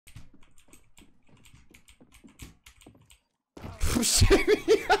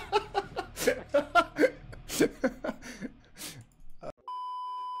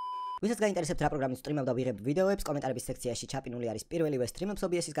ვისაც გაინტერესებთ რა პროგრამით სტრიმებ და ვიღებ ვიდეოებს, კომენტარების სექციაში ჩაპინული არის პირველივე სტრიმებს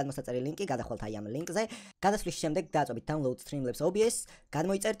OBS-ის გადმოსაწერი ლინკი, გადახვალთ აი ამ ლინკზე. გადასვლის შემდეგ დააწვით download Streamlabs OBS,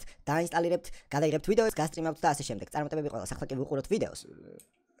 გადმოიწერთ, დაინსტალირებთ, გადაიღებთ ვიდეოებს, გასტრიმავთ და ასე შემდეგ. წარმატებები ყველას, ახლა კი ვუყუროთ ვიდეოს.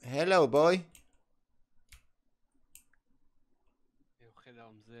 Hello boy. ხედავ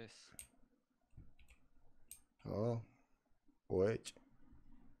მზეს. Wait.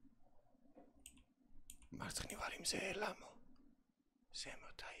 მარცხნივ არის მზე ლამო.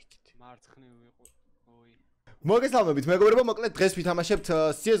 ზემოთ აიქით. მარცხნივ ვიყო. ოი. მოგესალმებით მეგობრებო, მოკლედ დღეს ვითამაშებთ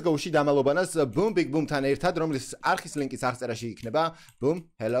CSGO-ში დამალობანას Boom Big Boom-თან ერთად, რომლის არხის ლინკიც აღწერაში იქნება. Boom,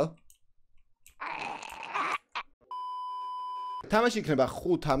 hello. თამაში იქნება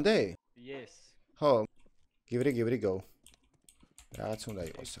 5-მდე? Yes. ხო. Give it go. რაც უნდა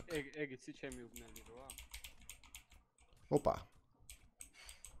იყოს აქ. ეგ იცი ჩემი უბნელი როა? ოპა.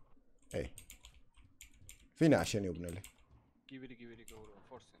 ვინაა შენი უბნელი? Give it go რა,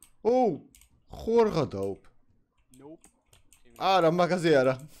 force. ხوار გადაუp. Nope. არა, მაგაზე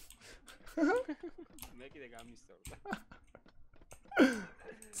არა. მე კიდე გამისწორდა.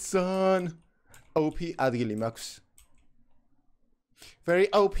 Son. OP ადგილი მაქვს. Very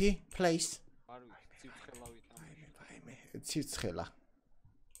OP place. არ ვიცი, ცივცხელა ვითამაშე. ცივცხელა.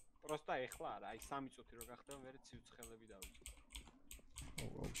 Просто ეხლა არა, აი 3 წუთი რო გახდება, მე ცივცხელები დავიწყო.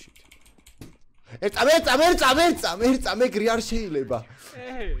 Oh shit. წამე გრი არ შეიძლება.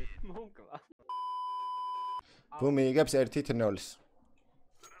 მოკლა. ბუმი იგებს 1-0.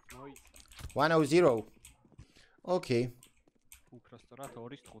 1-0. Okay. უпростоრად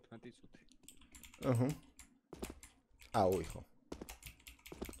 2:15 წუთი. აუ ხო.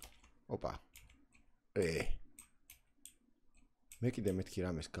 ოპა. მე კიდე მეთქი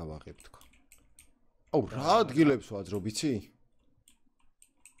რამეს გავაღებ თქო. აუ რა ადგილებს ვაძრობ იცი?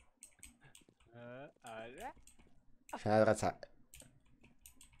 არა. რაღაცა.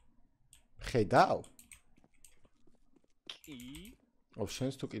 ხედავ? კი.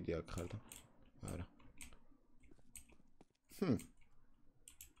 შენს თუ კიდე აქ ხარ და. არა.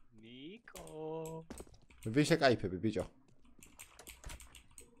 ნიკო. ვინ შეკაიფები ბიჭო?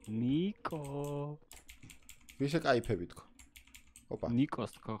 ნიკო. ვინ შეკაიფები თქო? ოპა.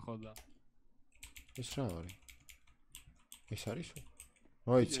 ნიკოს თქო ხოდა. ეს რა არის? ეს არის?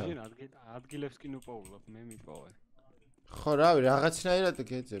 მოიცა. ადგილებს კი ნუპოულობ, მე მიპოვე. ხო რავი, რაღაცნაირად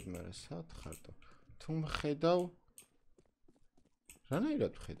გეძებ, მაგრამ სად ხარ თუ მხედავ?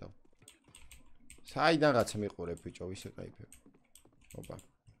 რანაირად ვხედავ? საიდან რაღაც მიყურებ ბიჭო, ვისე кайფებ. ოპა.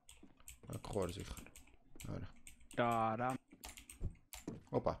 აქ ხوارზე ხარ. არა. და არა.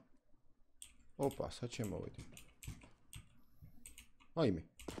 ოპა. სად შემოვედი?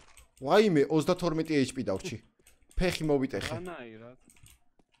 ვაიმე 32 HP დავრჩი. ფეხი მოვიტეხე. რანაირად.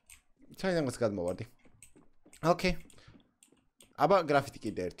 საიდანაც გადმოვარდი. Okay. აბა გრაფიტი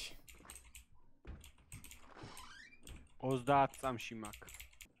კიდე ერთი. 30 წამში მაქვს.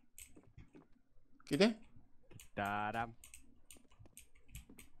 კიდე? და არა.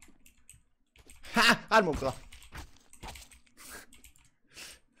 არ მომკლა.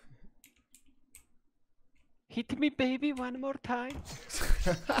 Hit me baby one more time.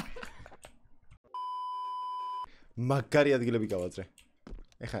 მაგარი ადგილები გავაძრე.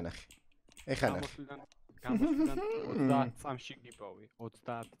 ეხა ნახე. გამოსვლიდან 30 წამში გიპოვი,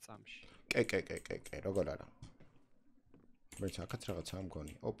 30 წამში. კე, როგორ არა. მეც აქაც რაღაცა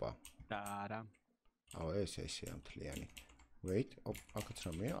მგონი. ოპა. და არა. აუ ესე ამთლიანი. Wait, აქაც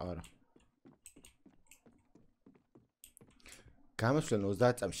რამეა? არა. გამოსვლიდან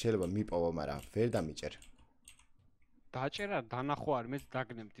 30 წამში შეიძლება მიპოვო, მაგრამ ვერ დამიჭერ. დაჭერა დანახვა არ მეც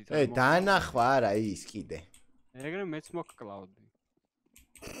დაგნებდი. დანახვა არა ის კიდე. ეგრე მეც მოგკლავდი.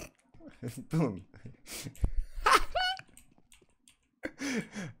 ბუმ.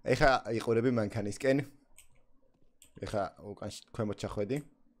 ეხა იყურები მანქანისკენ. ეხა უკან ქვემოთ ჩახვედი.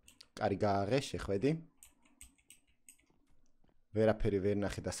 კარი გააღე, შეხვედი. ვერაფერი ვერ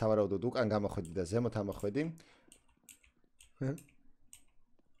ნახე და სავარაუდოდ უკან გამოხვედი და ზემოთ ამოხვედი.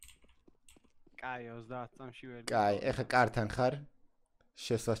 კაი 30 წამში ვერ. კაი, ეხა კართან ხარ.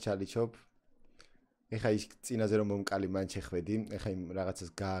 შესვლას ჩალიჩობ. ეხა ის წინაზე რომ მომკალი მან შეხვედი, ეხა იმ რაღაცას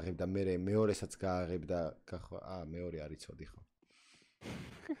გააღებ და მე მეორესაც გააღებ და მეორე არ იცოდი ხო.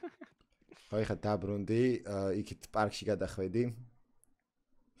 ხო ეხა დაბრუნდი, იქით პარკში გადახვედი.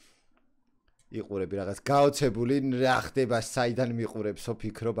 იყურები რაღაც გაოცებული, რა ხდება, საიდან მიყურებსო,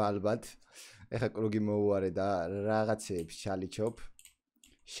 ფიქრობ ალბათ. ეხა კრუგი მოუარე და რაღაცეებს ჩალიჩობ.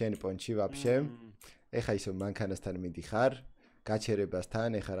 შენ პონჩი ვაფშე. ეხა ისო მანქანასთან მიდიხარ,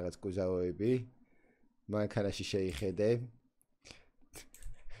 გაჩერებასთან, ეხა რაღაც კუზაოები. მანქანაში შეიხედე.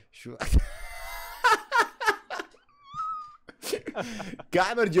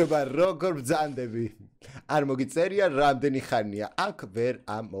 გამარჯობა, როგორ ბრძანდები? არ მოგიწერია რამდენი ხანია, აქ ვერ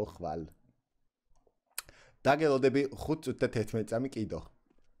ამოხვალ. დაგელოდები 5 წუთი და 11 წამი კიდო.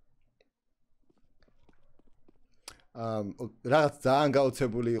 რაღაც ძალიან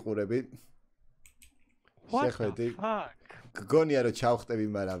გაოცებული იყურები. შეხვედი. გგონია რომ ჩავხტები,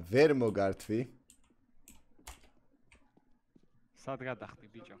 მაგრამ ვერ მოგართვი. სად გადახდი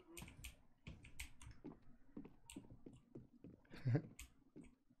ბიჭო?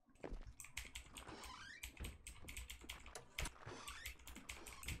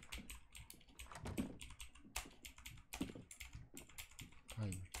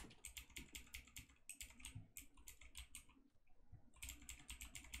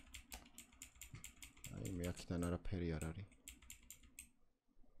 მე აქიდან არაფერი არ არის.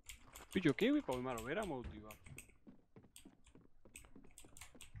 ბიჭო, კი ვიყავი, მაგრამ ვერ ამოვდივარ.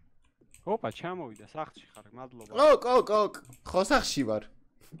 ოპა, ჩამოვიდა, სახლში ხარ, მადლობა. ოკ, ხო სახლში ვარ.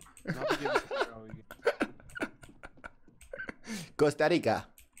 კოსტა-რიკა.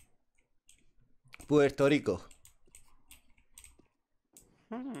 პუერტო-რიკო.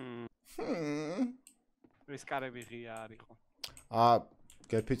 ეს კარები ღია არისო.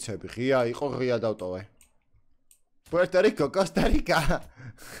 გეფიცები, ღია იყო, ღია დავტოვე. პუერტო-რიკო, კოსტა-რიკა.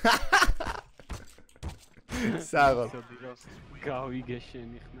 საღო. გავიგე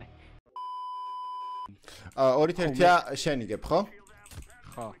შენი ხმე. 2-1-ია შენიგებ, ხო?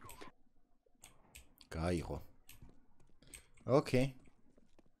 ხო. გაიღო. ოკეი.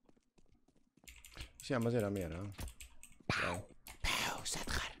 ამაზე რამე არა. სად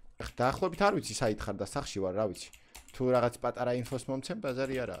ხარ? დაახლოებით არ ვიცი საით ხარ და სახლში ვარ, რა ვიცი. თუ რაღაც პატარა ინფოს მომცემ,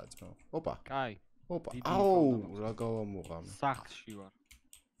 ბაზარი არაა ძმო. ოპა. კაი. ოპა. აუ, რა გავამუღამ. სახლში ვარ.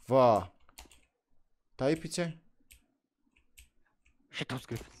 ვა. დაიფიცე? შეთავს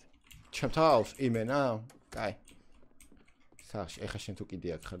გეფიცე. ჩემთავს იმენა? კაი. სახლში, ეხა შენ თუ კიდე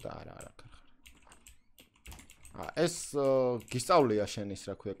აქ ხარ და არა ხარ. ეს გისწავლია შენ ის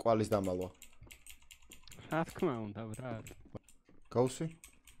რა ქვია, კვალის დამალვა. რა თქმა უნდა, ბრატ. გავუსვი?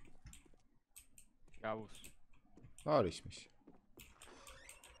 გავუსვი. არის მისი.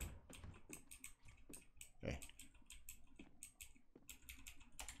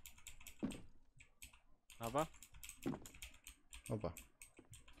 აბა.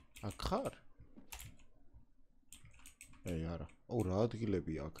 აქ ხარ? არა. რა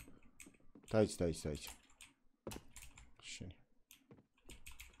ადგილები აქ? დაიჭ. შენ.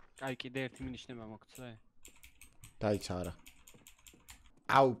 კაი, კიდე ერთი მინიშნება მოგცე? დაიჭ არა.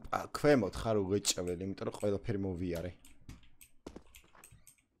 აუ, ქვემოთ ხარ უგეჭველი, იმიტომ რომ ყველაფერი მოვიარე.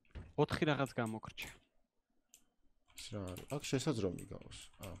 4 რაღაც გამოგრჩა. რა არის? აქ შესაძლოა გავს.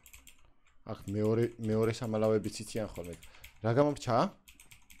 აქ მეორე სამალავებიც იციან ხოლმე. რა გამოგრჩა?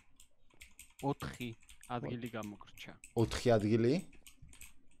 4 ადგილი გამოგრჩა. 4 ადგილი?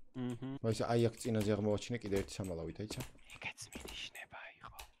 მაინც აი აქ წინაზე აღმოვაჩინე კიდე ერთი სამალავი, დაიცა? ეგეც მინიშნება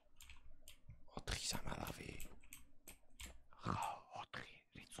იყო. 4 სამალავი. ხო, 4,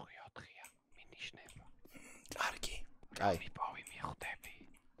 რიცხვი 4-ია, მინიშნება. კარგი. კაი. მიპოვი მიხვდები.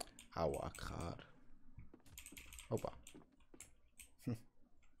 აუ, აქ ხარ. ოპა.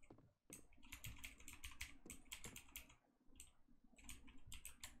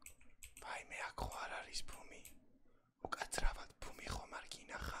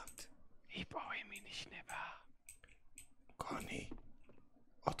 გონი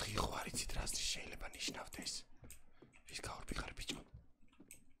 4 ხო არ იცით რას შეიძლება ნიშნავდეს ის გაურბიხარ ბიჭო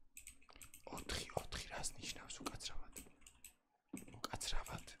 4 რას ნიშნავს უკაცრავად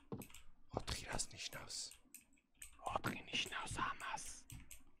 4 რას ნიშნავს 4 ნიშნავს ამას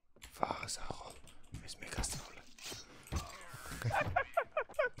ვაღსახოლ ეს მე გასწავლე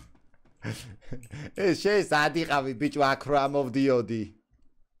ეს შეესადიყავი ბიჭო აქ რა მოვდიოდი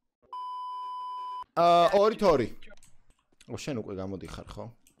 2 შენ უკვე გამოდიხარ ხო?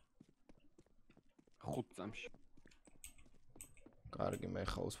 5 წამში. კარგი, მე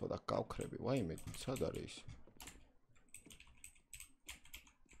ხა უსვადა გავქრები. ვაიმე, სად არის?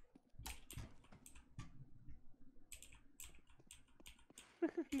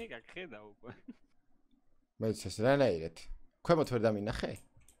 ნიკა ხედა უკვე. მეც ეს რანაირად? ქვემოთ ვერ დამინახე?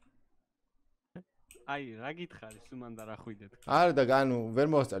 აი, რა გითხარი, სუმანდა რა ხვიდეთ. არა და განუ ვერ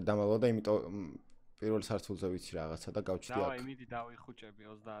მოვასწარ დამალვა და იმიტომ პირველ სართულზე ვიცი რაღაცა და გავჩდი აქ. დავაი, მიდი დავიხუჭები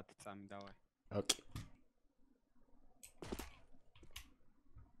 30 წამი დავაი. ოკეი.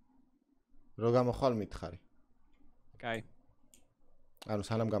 რო გამოხვალ მითხარი. კაი. ანუ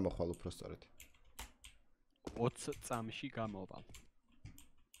სანამ გამოხვალ უფრო სწორედ. 20 წამში გამოვალ.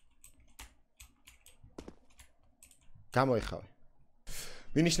 გამოიხავე.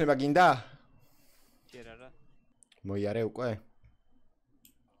 მინიშნება გინდა? ჯერ არა. მოიარე უკვე?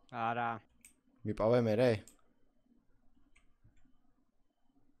 არა. მიპავე მერე?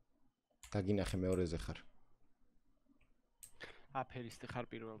 დაგინახე მეორეზე ხარ. აფერისტი ხარ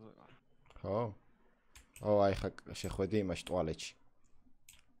პირველზე ვარ. ხო? ო, აი ხა შეხვედი იმაში ტუალეტში.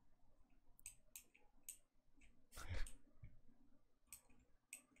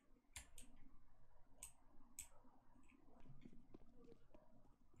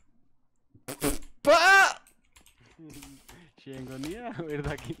 შენ გონია ვერ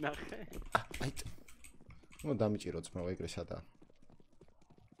დაგინახე. აი. მო დამიჭირო ძმა ეგრე სადაა.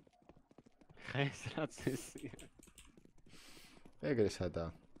 ხეს რაც ესია. ეგრე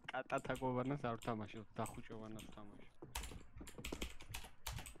სადაა. კატათა გოვარნას არ ვთამაშობ, დახუჭოვანას ვთამაშობ.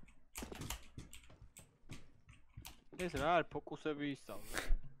 ეს რა არის ფოკუსები ისწავლე.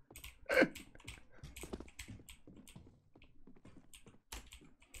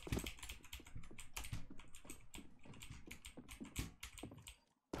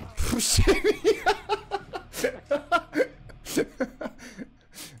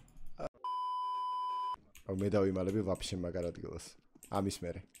 მე დავიმალები ვაფშე მაგარ ადგილას. ამის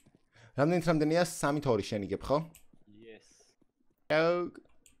მერე. რამდენია 3-2 შენიგებ ხო? Yes.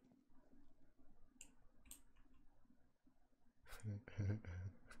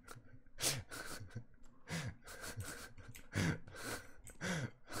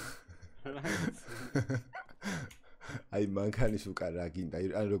 აი მანქანის უკან რა გინდა,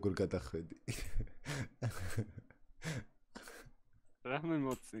 ან როგორ გადახვედი. რამე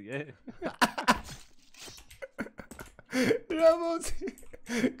მოწიე? რა მოწი?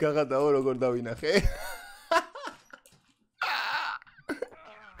 გაღადაო როგორ დავინახე?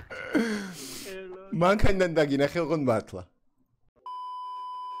 მანქანიდან დაგინახე ოღონდ მართლა.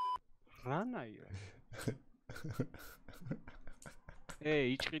 რანაირა?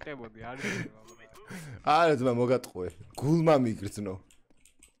 იჭყიტებოდი, არ იქნება. არა ძმა მოგატყუე. გულმა მიგრძნო.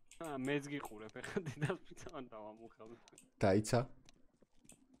 მეც გიყურებ, ეხლა დიდას პიცავან დავამუხავ. დაიცა?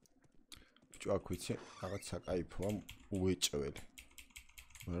 ბიჭო აქ ვიცი, რაღაც საკაიფოა უეჭველი.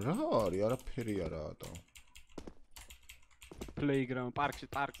 რა არის, არაფერი არაა და. Playground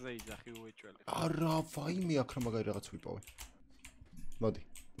parkზე იძახი უეჭველი. არა, ვაიმე აქ რა მაგარი რაღაც ვიპოვე. მოდი.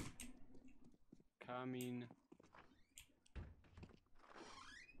 Come in.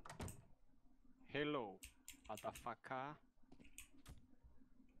 Hello, motherfucker.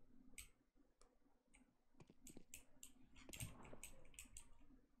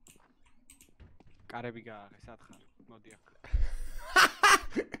 კარები გააღე, სად ხარ? მოდი აქ.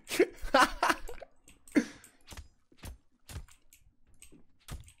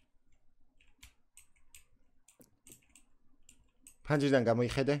 ფანჯრიდან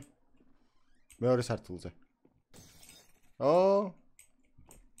გამოიხედე? მეორე სართულზე. ო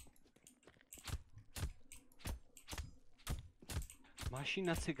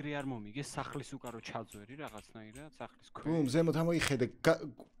მაშინაც ეგრე არ მომიგე სახლის უკარო ჩაძვერი რაღაცნაირად სახლის ქვე. ბუმ ზემოთ ამოიხედე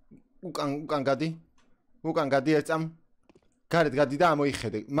უკან გადი. უკან გადი ერწამ. გარეთ გადი და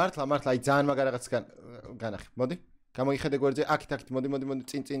ამოიხედე. მართლა აი ძალიან მაგარ რაღაც განახი. მოდი. გამოიხედე გვერდზე. აქ მოდი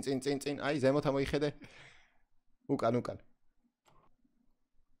წინ. აი ზემოთ ამოიხედე. უკან.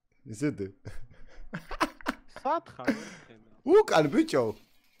 ზედე. სად ხარ? უკან ბიჭო.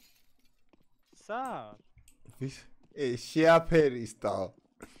 სად? ვის? შეაფერისტო.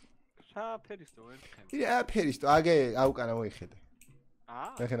 შეაფერისტო ერთხელ. შეაფერისტო, აგე აუკანა მოიხედე.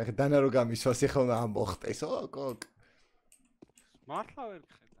 ნახე დანა რო გამისვას ეხლა ამ მოხტეს, კოკ. მართლა ვერ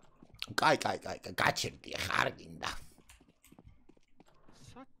ხედა. კაი, გაჩერდი ხარ გინდა.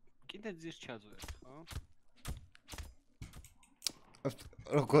 სად კიდე ძირს ჩაძვერ, ხო?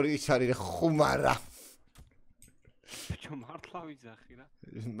 როგორი ის არის ხუმარა. ბიჭო მართლა ვიძახი რა.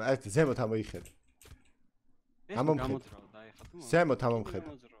 მარტ ზემოთ ამოიხედე. გამოძრავდა ეხლა თუ ზემოთ ამომხედე.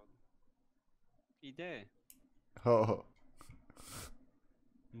 იდე? ხო.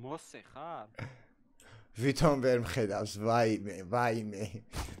 მოსე ხარ? ვითომ ვერ მხედავს, ვაიმე.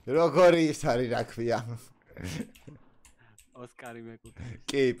 როგორი ის არის რა ქვია? ოსკარი მეკუთვნის.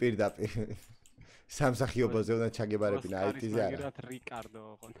 კი, პირდაპირ. სამსახიობოზე უნდა ჩაგებარებინა IT-ზე არა. მაგერად რიკარდო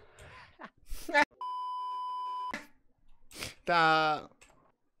ოღონ. და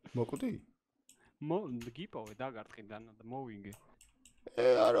მოკვდი? გიპოვე დაგარტყი დანა და მოვიგე.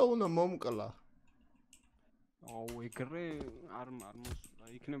 არა უნდა მომკლა. აუ ეგრე არ მოსულა,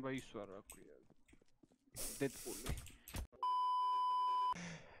 იქნება ისვა რა ქვია. დედპული.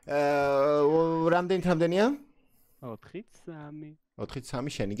 რამდენია? 4-3.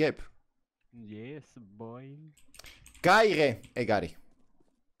 4-3 შენიგებ? Yes boy. გაიღე, ეგ არის.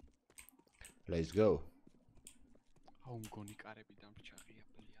 Let's go. აუ მგონი კარები დამრჩაღია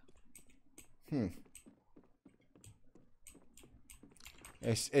ბლია.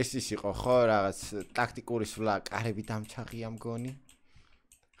 ეს ის იყო ხო რაღაც ტაქტიკური სვლა კარები დამჩაღია მგონი.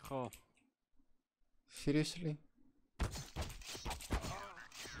 ხო. Seriously?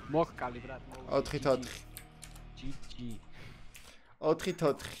 მოხკალი ბრატ. 4-4. GG.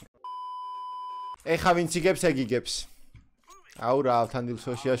 4-4. ეხა ვინც იგებს ეგ იგებს. აუ რა ავთანდილ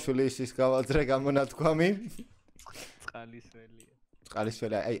სოშიაშვილი ის გავაძრე გამონათქვამი. წყალისველია.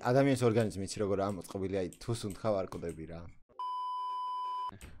 წყალისველი აი ადამიანის ორგანიზმი იცი როგორ ამოწყობილი აი თუ სუნთქავ არ კვდები რა.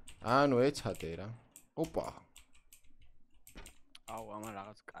 ანუ ეცადე რა. ოპა. აუ ამან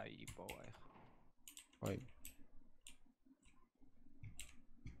რაღაც კაი იპოვა ეხა. აი.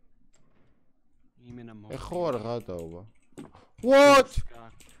 იმენა მო. ეხო არ გადავა. What?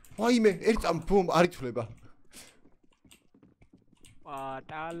 ვაიმე, ერთამ ბუმ არ ითვლება.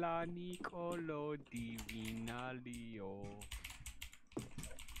 პატალა ნიკოლო დივინალიო.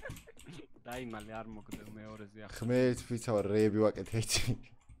 დაიმალე არ მოგდე მეორეზე ახლა. ხმეთ ვიცავ რეები ვაკეთე.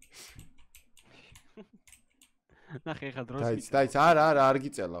 ნახე ეხა დროს დაიც არა არ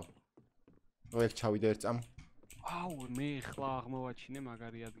გიწელავ. ოღ ჩავიდე ერთამ. აუ მე ხლა აღმოვაჩინე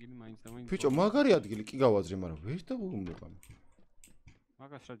მაგარი ადგილი მაინც და მაინც. ბიჭო მაგარი ადგილი კი გავაძრე, მაგრამ ვერ დავუმეყან.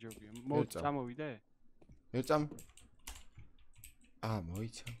 მაგას რა ჯობია? წამოვიდე? ერთამ.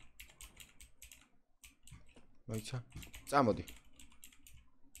 მოიცა. წამოდი.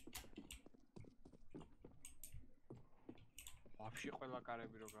 ვაფშე ყველა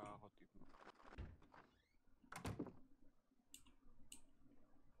კარები რო გააღოთ.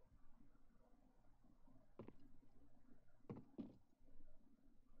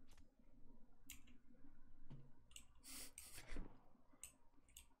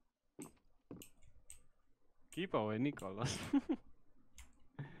 კიპავე ნიკოლას.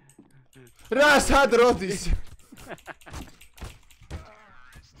 რა სად როდის?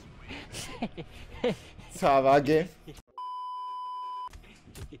 სავაგე.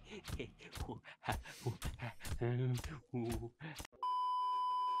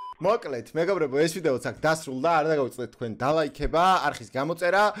 მოკლედ, მეგობრებო, ეს ვიდეოც აქ დასრულდა, არ დაგავიწყდეთ თქვენ დალაიქება, არხის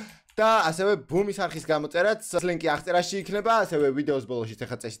გამოწერა და ასევე ბუმის არხის გამოწერაც ლინკი აღწერაში იქნება, ასევე ვიდეოს ბოლოში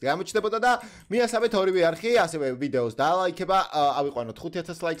ეხა წესით გამოჩნდებოდა და მიასაბეთ ორივე არხი, ასევე ვიდეოს დალაიქება, ავიყვანოთ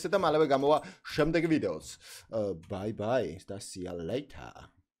 5000 ლაიქსა და მალევე გამოვა შემდეგი ვიდეოც. Bye bye, see you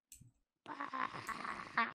later.